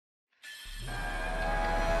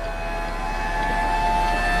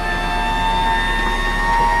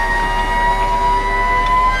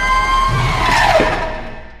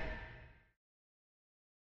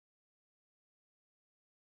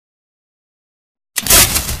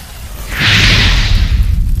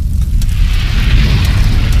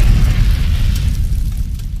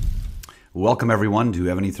Welcome everyone to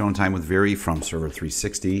Evony Throne Time with Viri from Server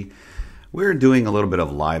 360. We're doing a little bit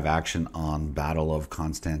of live action on Battle of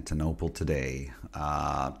Constantinople today.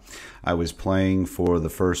 I was playing for the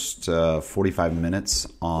first 45 minutes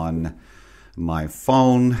on my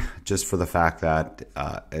phone just for the fact that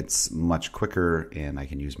it's much quicker and I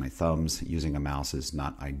can use my thumbs. Using a mouse is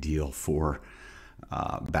not ideal for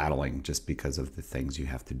battling just because of the things you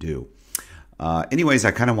have to do. Anyways,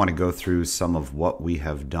 I kind of want to go through some of what we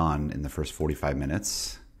have done in the first 45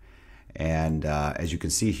 minutes. And as you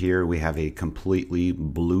can see here, we have a completely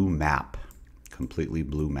blue map. Completely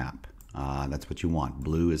blue map. That's what you want.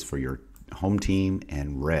 Blue is for your home team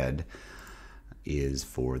and red is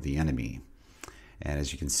for the enemy. And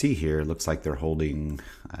as you can see here, it looks like they're holding,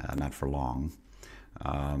 not for long,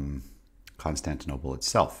 Constantinople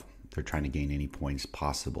itself. They're trying to gain any points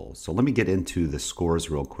possible. So let me get into the scores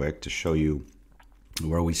real quick to show you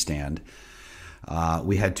where we stand.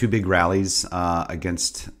 We had two big rallies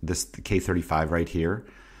against the K-35 right here.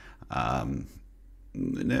 About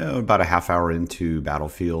a half hour into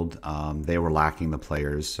Battlefield, they were lacking the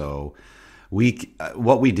players. So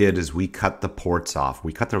what we did is we cut the ports off.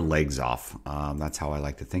 We cut their legs off. That's how I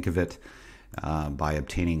like to think of it, by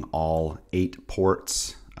obtaining all 8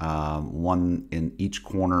 ports. One in each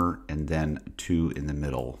corner and then 2 in the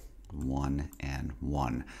middle, 1 and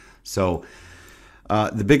 1. So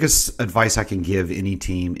the biggest advice I can give any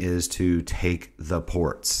team is to take the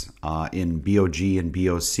ports. In BOG and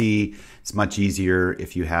BOC, it's much easier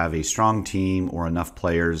if you have a strong team or enough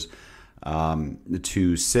players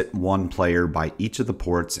to sit one player by each of the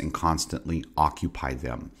ports and constantly occupy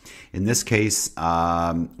them. In this case,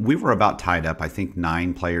 we were about tied up, I think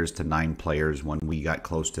 9 players to 9 players when we got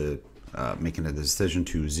close to making a decision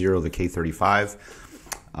to zero the K-35.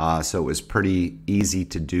 So it was pretty easy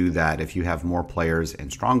to do that. If you have more players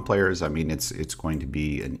and strong players, I mean, it's going to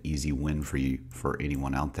be an easy win for you, for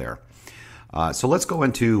anyone out there. So let's go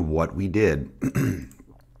into what we did.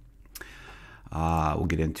 We'll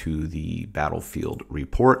get into the battlefield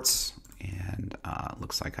reports, and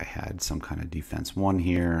looks like I had some kind of defense 1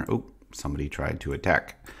 here. Oh, somebody tried to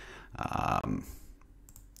attack. Where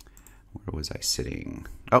was I sitting?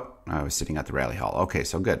 Oh, I was sitting at the rally hall. Okay,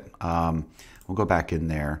 so good. We'll go back in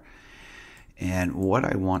there. And what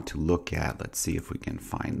I want to look at, let's see if we can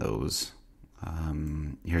find those.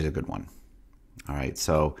 Here's a good one. All right,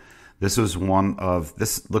 so this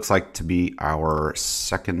looks like to be our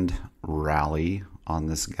second rally on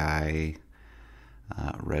this guy,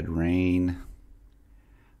 Red Rain.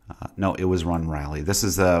 No, it was Run Rally. This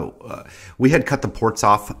is we had cut the ports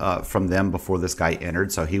off from them before this guy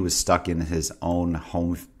entered, so he was stuck in his own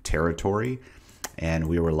home territory, and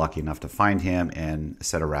we were lucky enough to find him and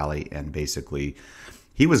set a rally. And basically,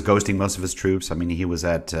 he was ghosting most of his troops. I mean, he was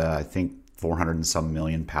at I think 400 and some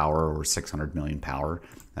million power or 600 million power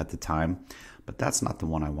at the time. But that's not the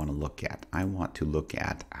one I want to look at. I want to look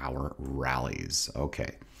at our rallies.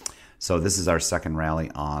 Okay, so this is our second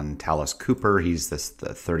rally on Talus Cooper. He's the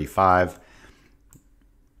 35.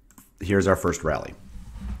 Here's our first rally.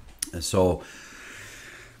 So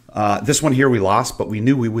this one here we lost, but we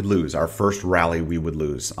knew we would lose. Our first rally we would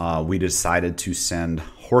lose. We decided to send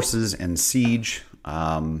horses and siege,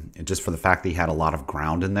 just for the fact that he had a lot of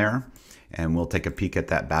ground in there. And we'll take a peek at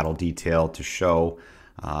that battle detail to show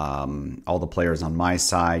all the players on my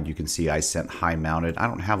side. You can see I sent high mounted. I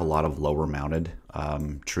don't have a lot of lower mounted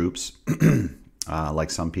troops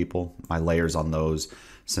like some people. My layers on those,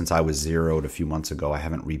 since I was zeroed a few months ago, I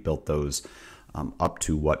haven't rebuilt those up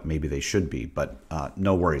to what maybe they should be. But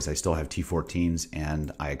no worries, I still have T-14s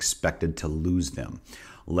and I expected to lose them.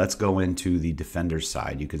 Let's go into the defender's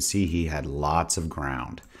side. You can see he had lots of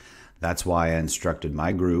ground. That's why I instructed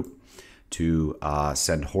my group to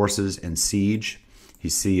send horses and siege. You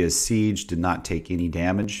see his siege did not take any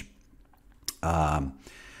damage,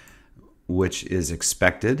 which is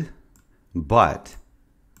expected, but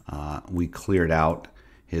we cleared out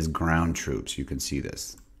his ground troops. You can see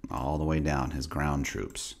this all the way down, his ground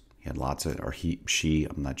troops. He had lots of, or she,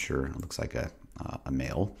 I'm not sure, it looks like a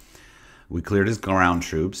male. We cleared his ground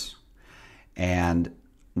troops, and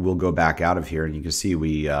we'll go back out of here, and you can see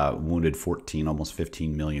we wounded 14, almost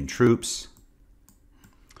 15 million troops.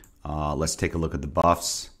 Let's take a look at the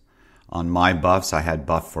buffs. On my buffs, I had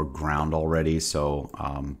buff for ground already, so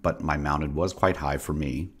but my mounted was quite high for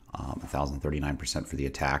me, 1,039% for the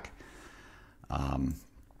attack.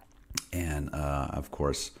 And of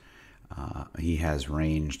course, he has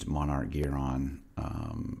ranged Monarch gear on,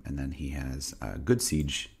 and then he has good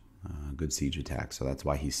siege attack, so that's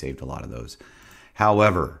why he saved a lot of those.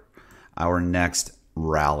 However, our next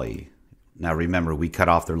rally, now remember, we cut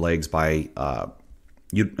off their legs by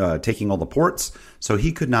taking all the ports, so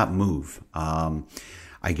he could not move.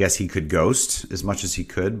 I guess he could ghost as much as he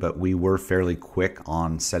could, but we were fairly quick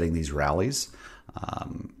on setting these rallies.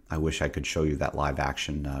 I wish I could show you that live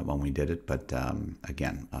action when we did it, but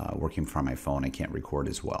again, working from my phone, I can't record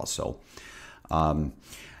as well. So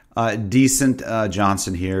decent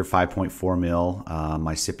Johnson here, 5.4 mil.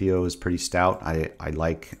 My Scipio is pretty stout. I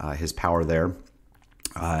like his power there.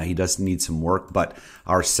 He does need some work, but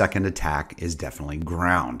our second attack is definitely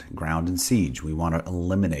ground and siege. We want to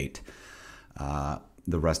eliminate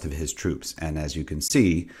the rest of his troops. And as you can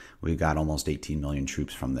see, we got almost 18 million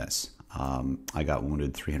troops from this. I got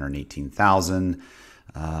wounded 318,000,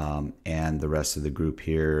 and the rest of the group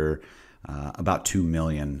here, about 2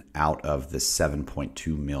 million out of the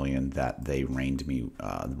 7.2 million that they reigned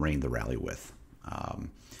the rally with.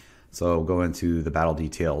 So go into the battle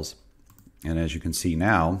details. And as you can see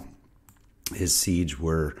now, his siege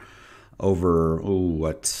were over,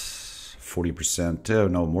 40%,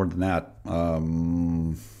 no, more than that,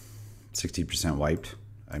 60% wiped.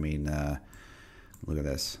 I mean, look at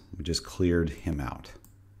this. We just cleared him out,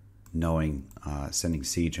 knowing sending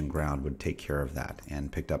siege and ground would take care of that,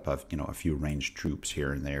 and picked up a few ranged troops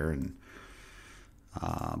here and there. And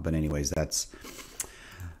but anyways,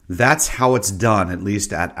 that's how it's done, at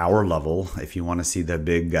least at our level. If you want to see the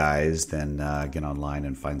big guys, then get online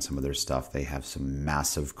and find some of their stuff. They have some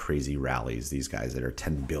massive, crazy rallies. These guys that are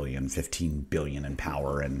 10 billion, 15 billion in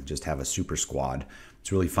power and just have a super squad.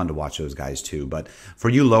 It's really fun to watch those guys too. But for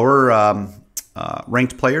you lower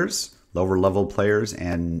ranked players, lower level players,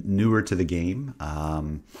 and newer to the game,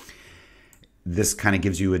 this kind of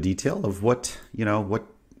gives you a detail of what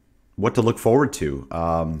to look forward to.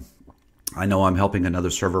 I know I'm helping another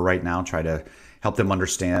server right now try to help them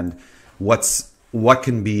understand what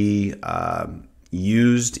can be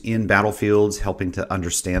used in battlefields, helping to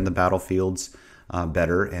understand the battlefields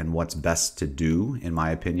better and what's best to do, in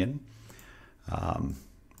my opinion.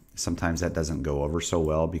 Sometimes that doesn't go over so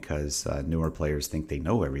well because newer players think they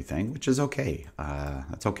know everything, which is okay.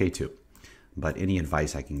 That's okay too. But any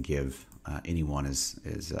advice I can give anyone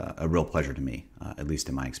is a real pleasure to me, at least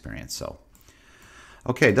in my experience. So.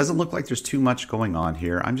 Okay, it doesn't look like there's too much going on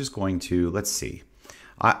here. I'm just going to, let's see.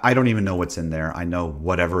 I don't even know what's in there. I know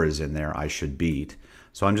whatever is in there I should beat.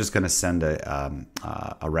 So I'm just going to send a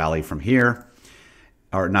rally from here.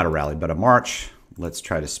 Or not a rally, but a march. Let's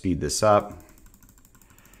try to speed this up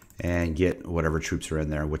and get whatever troops are in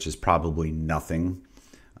there, which is probably nothing.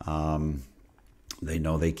 They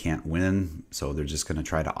know they can't win, so they're just going to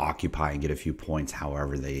try to occupy and get a few points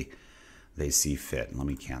however they see fit. Let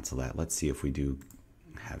me cancel that. Let's see if we do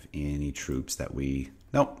have any troops that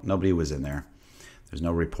nope, nobody was in there. There's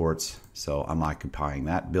no reports, so I'm occupying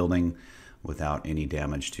that building without any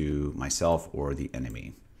damage to myself or the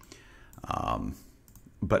enemy.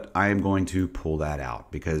 But I am going to pull that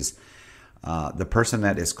out because the person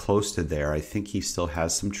that is close to there, I think he still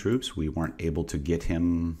has some troops. We weren't able to get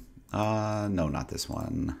him. No, not this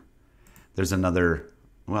one. There's another,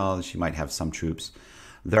 well, she might have some troops.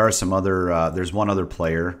 There are some other, there's one other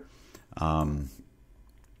player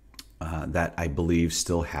that I believe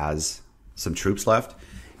still has some troops left.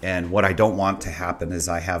 And what I don't want to happen is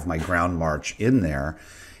I have my ground march in there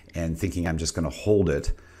and thinking I'm just going to hold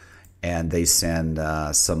it, and they send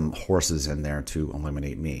some horses in there to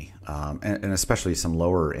eliminate me, and especially some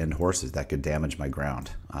lower end horses that could damage my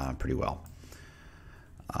ground pretty well.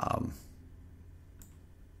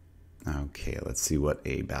 Okay, let's see what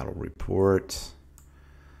a battle report.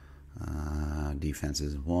 Defense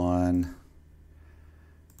is 1.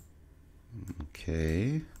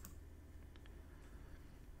 Okay.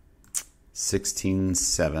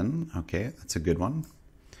 16-7. Okay, that's a good one.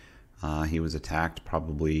 He was attacked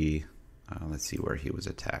probably, let's see where he was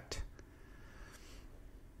attacked.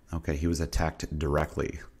 Okay, he was attacked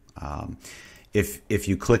directly. If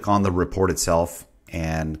you click on the report itself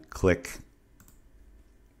and click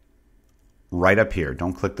right up here,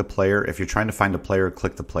 don't click the player. If you're trying to find a player,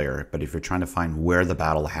 click the player. But if you're trying to find where the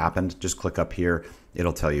battle happened, just click up here.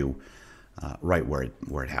 It'll tell you right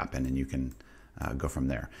where it happened, and you can go from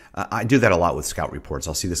there. I do that a lot with scout reports.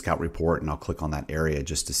 I'll see the scout report and I'll click on that area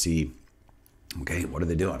just to see, okay, what are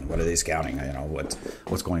they doing? What are they scouting? You know,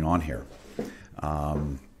 what's going on here?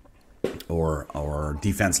 Or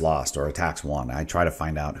defense lost or attacks won. I try to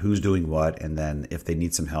find out who's doing what, and then if they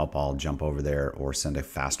need some help, I'll jump over there or send a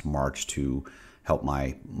fast march to help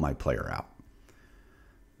my player out.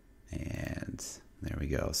 And there we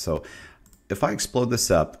go. So if I explode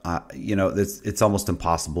this up, you know, it's almost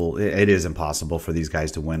impossible. It is impossible for these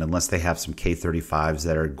guys to win unless they have some K-35s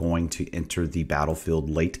that are going to enter the battlefield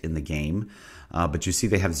late in the game. But you see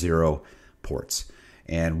they have 0 ports.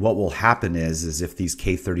 And what will happen is if these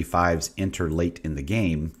K-35s enter late in the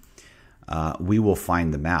game, we will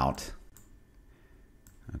find them out.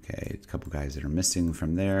 Okay, a couple guys that are missing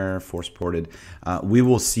from there, force ported. We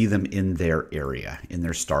will see them in their area, in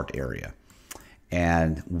their start area.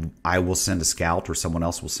 And I will send a scout, or someone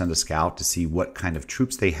else will send a scout to see what kind of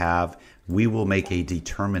troops they have. We will make a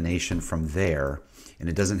determination from there. And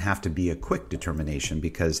it doesn't have to be a quick determination,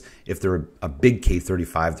 because if they're a big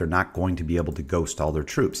K-35, they're not going to be able to ghost all their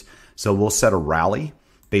troops. So we'll set a rally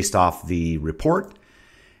based off the report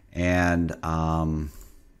and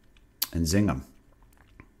zing them.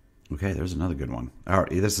 Okay, there's another good one. All right,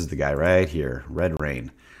 this is the guy right here, Red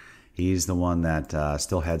Rain. He's the one that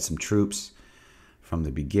still had some troops from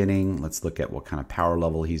the beginning. Let's look at what kind of power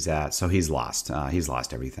level he's at. So he's lost. He's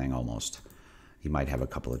lost everything almost. He might have a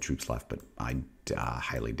couple of troops left, but I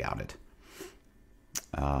highly doubt it.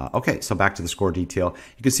 Okay, so back to the score detail.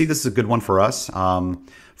 You can see this is a good one for us.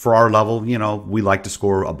 For our level, you know, we like to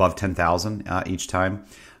score above 10,000 each time.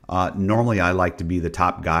 Normally, I like to be the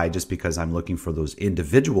top guy just because I'm looking for those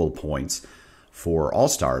individual points for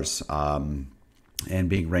All-Stars and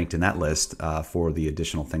being ranked in that list for the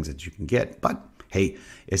additional things that you can get. But hey,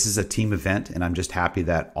 this is a team event, and I'm just happy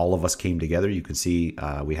that all of us came together. You can see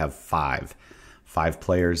we have five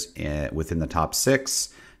players within the top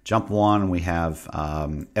 6. Jump 1, we have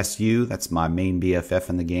SU. That's my main BFF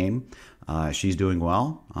in the game. She's doing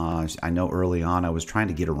well. I know early on I was trying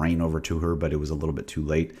to get a rain over to her, but it was a little bit too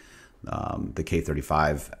late. The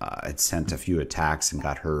K-35 had sent a few attacks and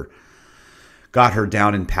got her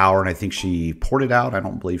down in power, and I think she ported out. I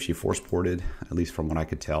don't believe she force ported, at least from what I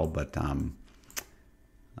could tell. But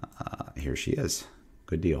here she is.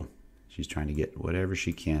 Good deal. She's trying to get whatever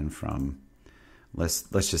she can from. Let's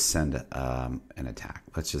just send an attack.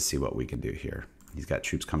 Let's just see what we can do here. He's got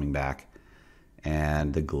troops coming back.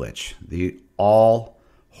 And the glitch. The all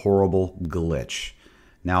horrible glitch.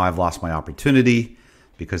 Now I've lost my opportunity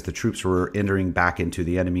because the troops were entering back into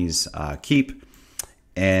the enemy's keep.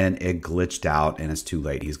 And it glitched out and it's too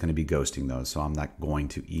late. He's going to be ghosting those. So I'm not going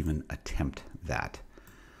to even attempt that.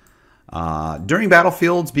 During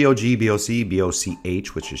battlefields, BOG, BOC,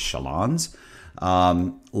 BOCH, which is Shalons.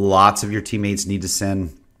 Lots of your teammates need to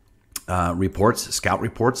send reports, scout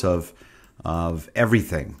reports of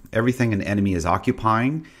everything an enemy is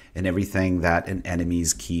occupying and everything that an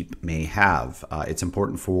enemy's keep may have. It's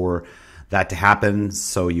important for that to happen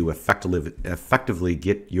so you effectively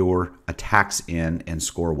get your attacks in and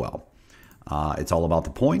score well. It's all about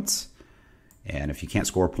the points. And if you can't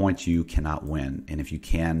score points, you cannot win. And if you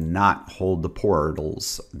cannot hold the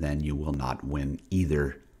portals, then you will not win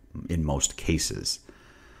either in most cases.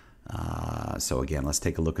 So again, let's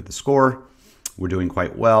take a look at the score. We're doing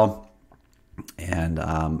quite well. And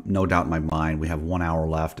no doubt in my mind, we have 1 hour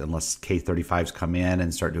left unless K-35s come in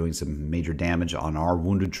and start doing some major damage on our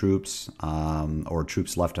wounded troops or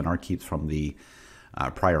troops left in our keeps from the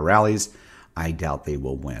prior rallies. I doubt they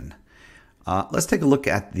will win. Let's take a look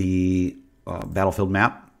at the battlefield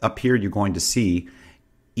map. Up here, you're going to see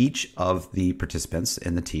each of the participants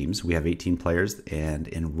in the teams. We have 18 players, and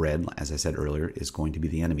in red, as I said earlier, is going to be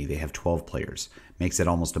the enemy. They have 12 players. Makes it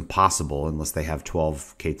almost impossible, unless they have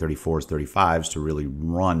 12 K-34s, 35s, to really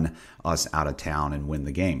run us out of town and win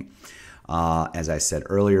the game. As I said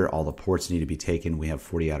earlier, all the ports need to be taken. We have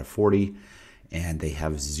 40 out of 40, and they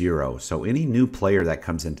have 0. So any new player that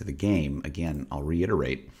comes into the game, again, I'll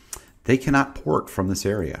reiterate, they cannot port from this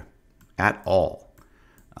area at all.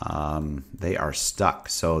 They are stuck,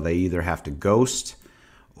 so they either have to ghost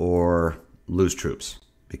or lose troops,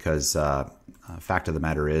 because fact of the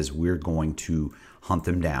matter is we're going to hunt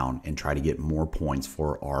them down and try to get more points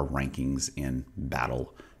for our rankings in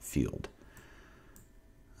Battlefield.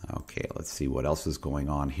 Okay, let's see what else is going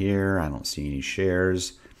on here. I don't see any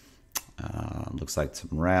shares. Looks like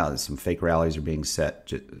some fake rallies are being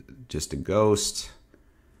set just to ghost.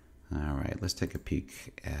 All right, let's take a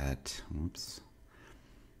peek at, oops.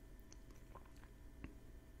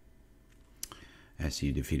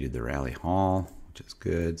 SU defeated the rally hall, which is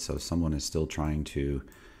good. So someone is still trying to,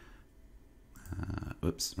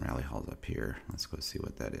 oops, rally hall's up here. Let's go see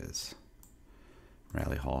what that is.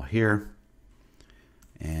 Rally hall here.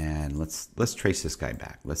 And let's trace this guy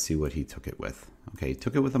back. Let's see what he took it with. Okay, he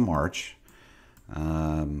took it with a march.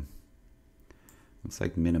 Looks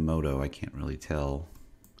like Minamoto, I can't really tell.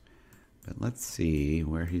 But let's see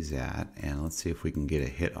where he's at, and let's see if we can get a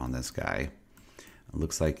hit on this guy. It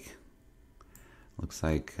looks like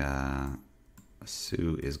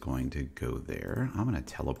Sue is going to go there. I'm going to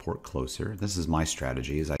teleport closer. This is my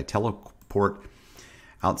strategy, is I teleport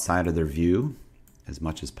outside of their view as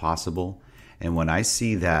much as possible. And when I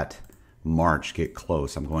see that march get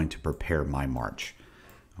close, I'm going to prepare my march.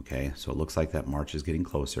 Okay, so it looks like that march is getting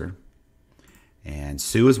closer. And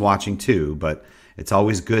Sue is watching too, but it's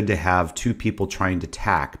always good to have two people trying to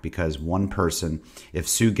tack, because one person, if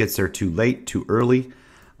Sue gets there too late, too early,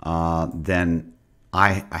 then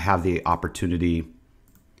I have the opportunity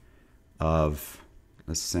of,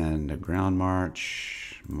 let's send a ground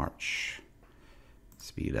march,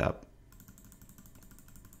 speed up.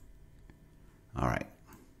 All right.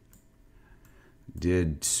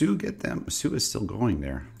 Did Sue get them? Sue is still going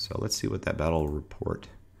there. So let's see what that battle report.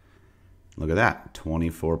 Look at that,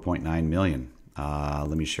 24.9 million.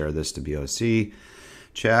 Let me share this to BOC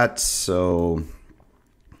chat so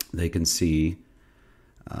they can see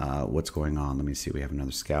what's going on. Let me see. We have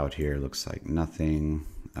another scout here. Looks like nothing.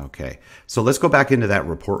 Okay. So let's go back into that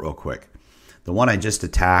report real quick. The one I just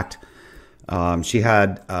attacked, she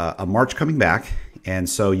had a march coming back. And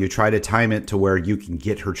so you try to time it to where you can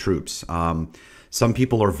get her troops. Some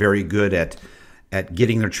people are very good at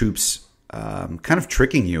getting their troops, kind of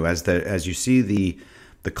tricking you as you see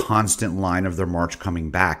the constant line of their march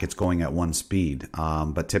coming back. It's going at one speed.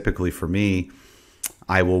 But typically for me,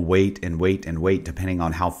 I will wait and wait and wait depending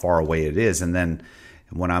on how far away it is. And then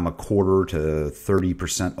when I'm a quarter to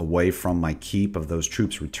 30% away from my keep of those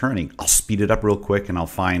troops returning, I'll speed it up real quick and I'll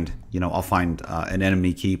find an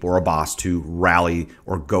enemy keep or a boss to rally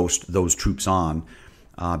or ghost those troops on,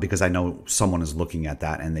 because I know someone is looking at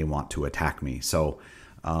that and they want to attack me. So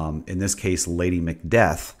in this case, Lady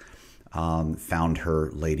Macbeth found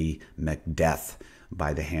her Lady Macbeth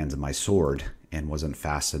by the hands of my sword and wasn't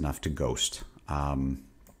fast enough to ghost.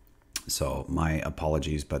 So my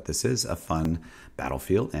apologies, but this is a fun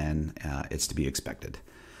battlefield and it's to be expected.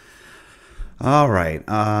 All right.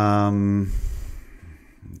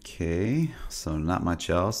 Okay. So not much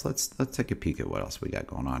else. Let's take a peek at what else we got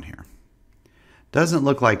going on here. Doesn't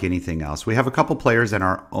look like anything else. We have a couple players in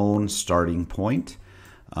our own starting point.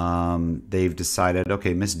 They've decided,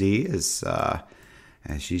 okay, Miss D is,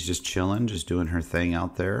 she's just chilling, just doing her thing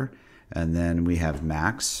out there. And then we have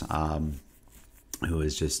Max, who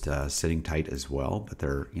is just sitting tight as well, but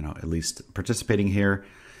they're, at least participating here.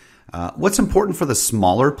 What's important for the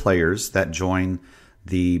smaller players that join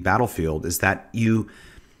the battlefield is that you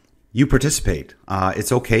participate.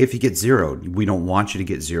 It's okay if you get zeroed. We don't want you to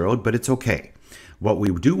get zeroed, but it's okay. What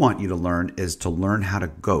we do want you to learn is to learn how to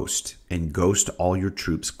ghost and ghost all your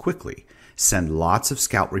troops quickly. Send lots of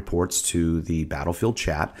scout reports to the battlefield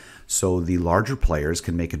chat so the larger players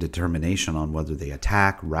can make a determination on whether they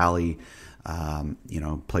attack, rally,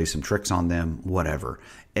 play some tricks on them, whatever.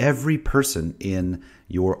 Every person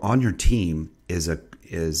on your team is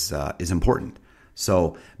important.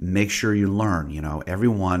 So make sure you learn.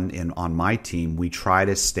 Everyone on my team, we try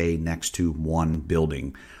to stay next to one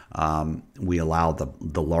building. We allow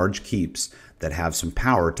the large keeps that have some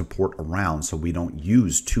power to port around, so we don't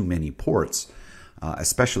use too many ports,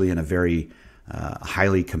 especially in a very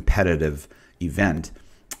highly competitive event.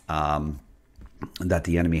 That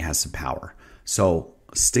the enemy has some power. So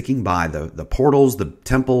sticking by the portals, the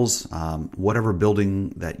temples, whatever building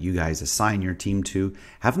that you guys assign your team to,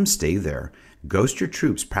 have them stay there. Ghost your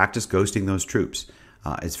troops. Practice ghosting those troops.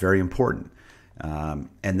 It's very important. And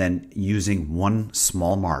then using one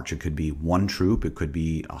small march. It could be one troop. It could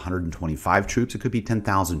be 125 troops. It could be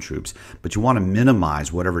 10,000 troops. But you want to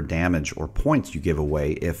minimize whatever damage or points you give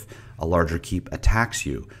away if a larger keep attacks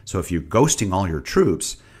you. So if you're ghosting all your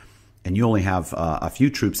troops, and you only have a few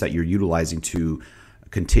troops that you're utilizing to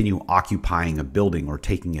continue occupying a building or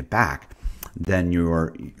taking it back, then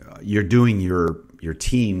you're doing your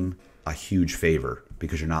team a huge favor,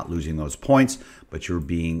 because you're not losing those points, but you're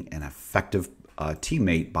being an effective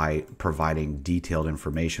teammate by providing detailed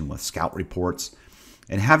information with scout reports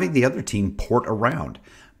and having the other team port around.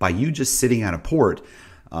 By you just sitting at a port,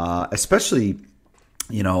 especially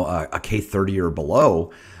a K30 or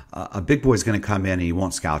below, a big boy's going to come in and he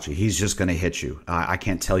won't scout you. He's just going to hit you. I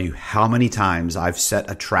can't tell you how many times I've set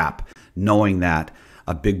a trap knowing that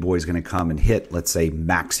a big boy is going to come and hit, let's say,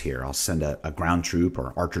 Max here. I'll send a ground troop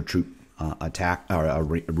or archer troop attack or a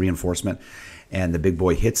reinforcement, and the big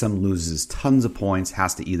boy hits him, loses tons of points,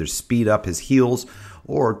 has to either speed up his heals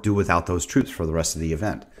or do without those troops for the rest of the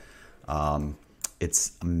event.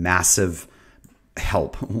 It's a massive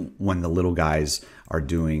help when the little guys are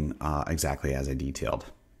doing exactly as I detailed.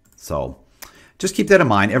 So just keep that in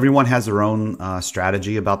mind. Everyone has their own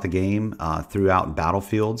strategy about the game throughout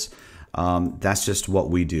battlefields. That's just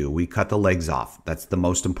what we do. We cut the legs off. That's the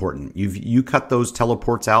most important. You cut those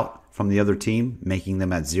teleports out from the other team, making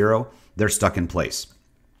them at 0. They're stuck in place.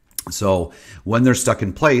 So when they're stuck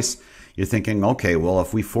in place, You're thinking, okay, well,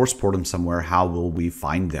 if we force port them somewhere, how will we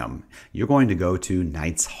find them? You're going to go to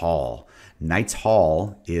Knight's Hall. Knight's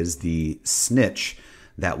Hall is the snitch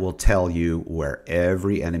that will tell you where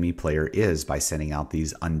every enemy player is by sending out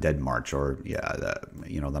these undead march, or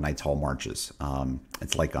the Knight's Hall marches.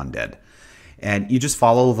 It's like undead. And you just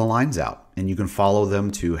follow the lines out, and you can follow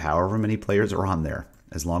them to however many players are on there.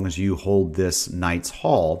 As long as you hold this Knight's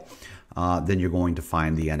Hall, then you're going to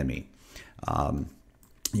find the enemy.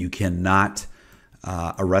 You cannot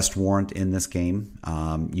arrest warrant in this game.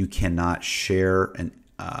 You cannot share an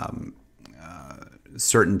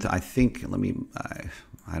certain. I think.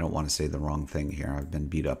 I don't want to say the wrong thing here. I've been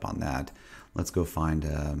beat up on that. Let's go find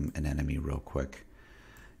an enemy real quick,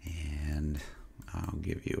 and I'll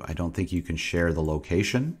give you. I don't think you can share the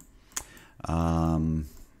location in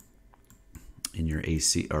your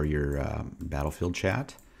AC or your Battlefield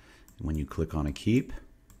chat when you click on a keep.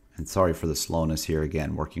 And sorry for the slowness here.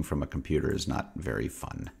 Again, working from a computer is not very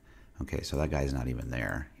fun. Okay, so that guy's not even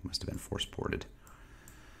there. He must have been force ported.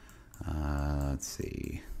 Let's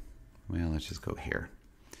see. Well, let's just go here.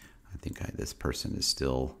 I think this person is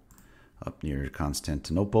still up near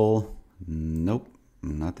Constantinople. Nope,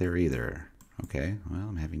 not there either. Okay, well,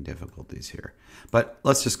 I'm having difficulties here. But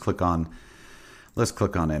let's just click on,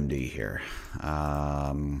 MD here.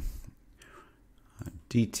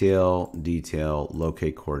 Detail,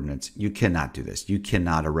 locate coordinates. You cannot do this. You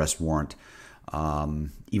cannot arrest warrant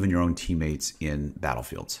even your own teammates in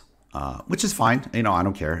battlefields, which is fine. I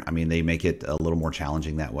don't care. I mean, they make it a little more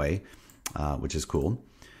challenging that way, which is cool.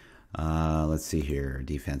 Let's see here.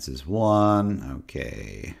 Defense is 1.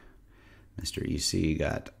 Okay. Mr. EC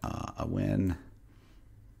got a win.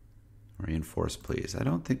 Reinforce, please. I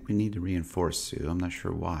don't think we need to reinforce, Sue. I'm not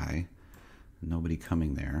sure why. Nobody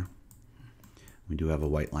coming there. We do have a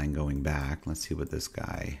white line going back. Let's see what this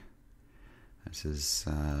guy... This is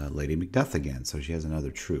Lady Macduff again, so she has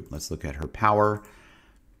another troop. Let's look at her power.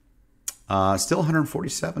 Still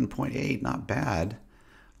 147.8, not bad.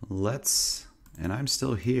 And I'm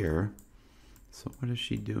still here. So what is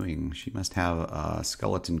she doing? She must have a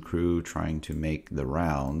skeleton crew trying to make the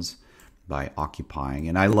rounds by occupying.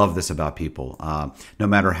 And I love this about people. No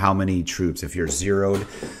matter how many troops, if you're zeroed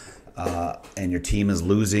and your team is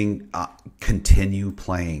losing, continue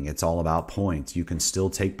playing. It's all about points. You can still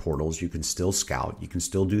take portals. You can still scout. You can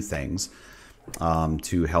still do things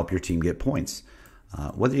to help your team get points.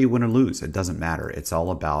 Whether you win or lose, it doesn't matter. It's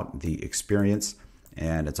all about the experience,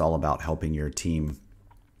 and it's all about helping your team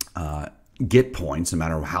get points, no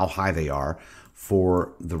matter how high they are,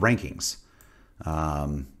 for the rankings.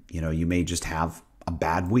 You may just have a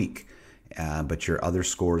bad week, but your other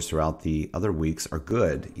scores throughout the other weeks are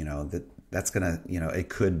good. That's gonna, it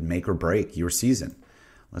could make or break your season.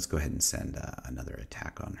 Let's go ahead and send another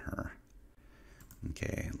attack on her.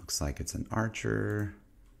 Okay, it looks like it's an archer.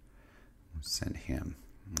 We'll send him.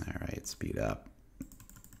 All right, speed up.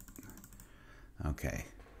 Okay,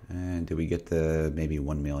 and did we get the maybe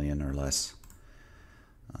 1 million or less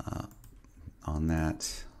on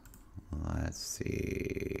that? Let's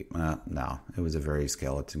see. No, it was a very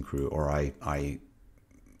skeleton crew, or I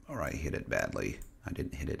hit it badly. I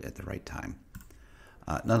didn't hit it at the right time.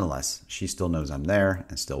 Nonetheless, she still knows I'm there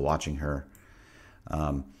and still watching her.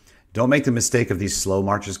 Don't make the mistake of these slow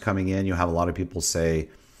marches coming in. You'll have a lot of people say,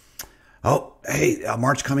 oh, hey, a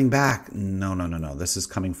march coming back. No. This is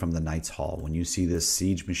coming from the Knight's Hall. When you see this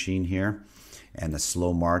siege machine here and a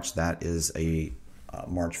slow march, that is a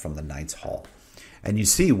march from the Knight's Hall. And you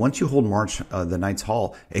see, once you hold march the Knight's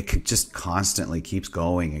Hall, it just constantly keeps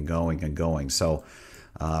going and going and going. So,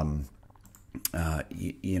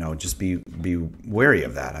 just be wary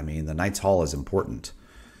of that. I mean, the Knight's Hall is important.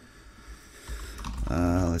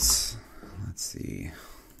 Let's see.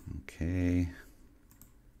 Okay.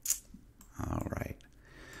 All right.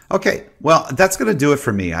 Okay. Well, that's going to do it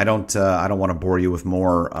for me. I don't want to bore you with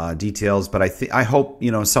more details, but I hope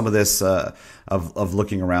some of this of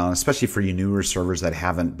looking around, especially for you newer servers that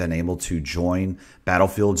haven't been able to join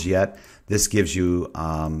Battlefields yet. This gives you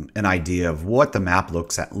an idea of what the map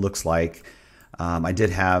looks like. I did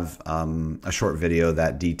have a short video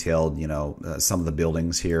that detailed some of the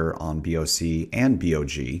buildings here on BOC and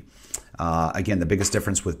BOG. Again, the biggest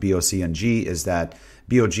difference with BOC and G is that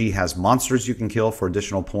BOG has monsters you can kill for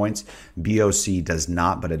additional points. BOC does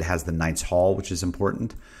not, but it has the Knight's Hall, which is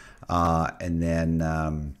important. And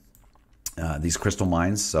then these crystal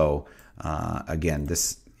mines. So again,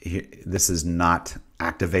 this is not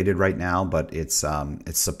activated right now, but it's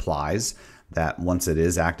supplies that once it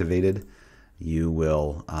is activated, you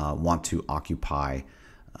will want to occupy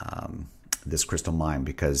this crystal mine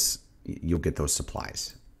because you'll get those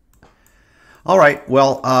supplies. All right.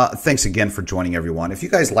 Well, thanks again for joining, everyone. If you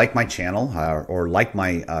guys like my channel or like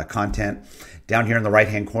my content, down here in the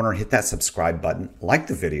right-hand corner, hit that subscribe button, like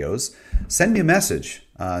the videos, send me a message.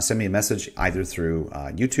 Send me a message either through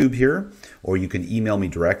YouTube here, or you can email me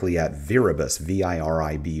directly at viribus,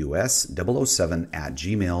 VIRIBUS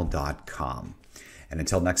 007@gmail.com. And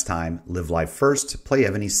until next time, live life first, play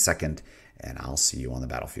Evony second, and I'll see you on the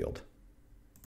battlefield.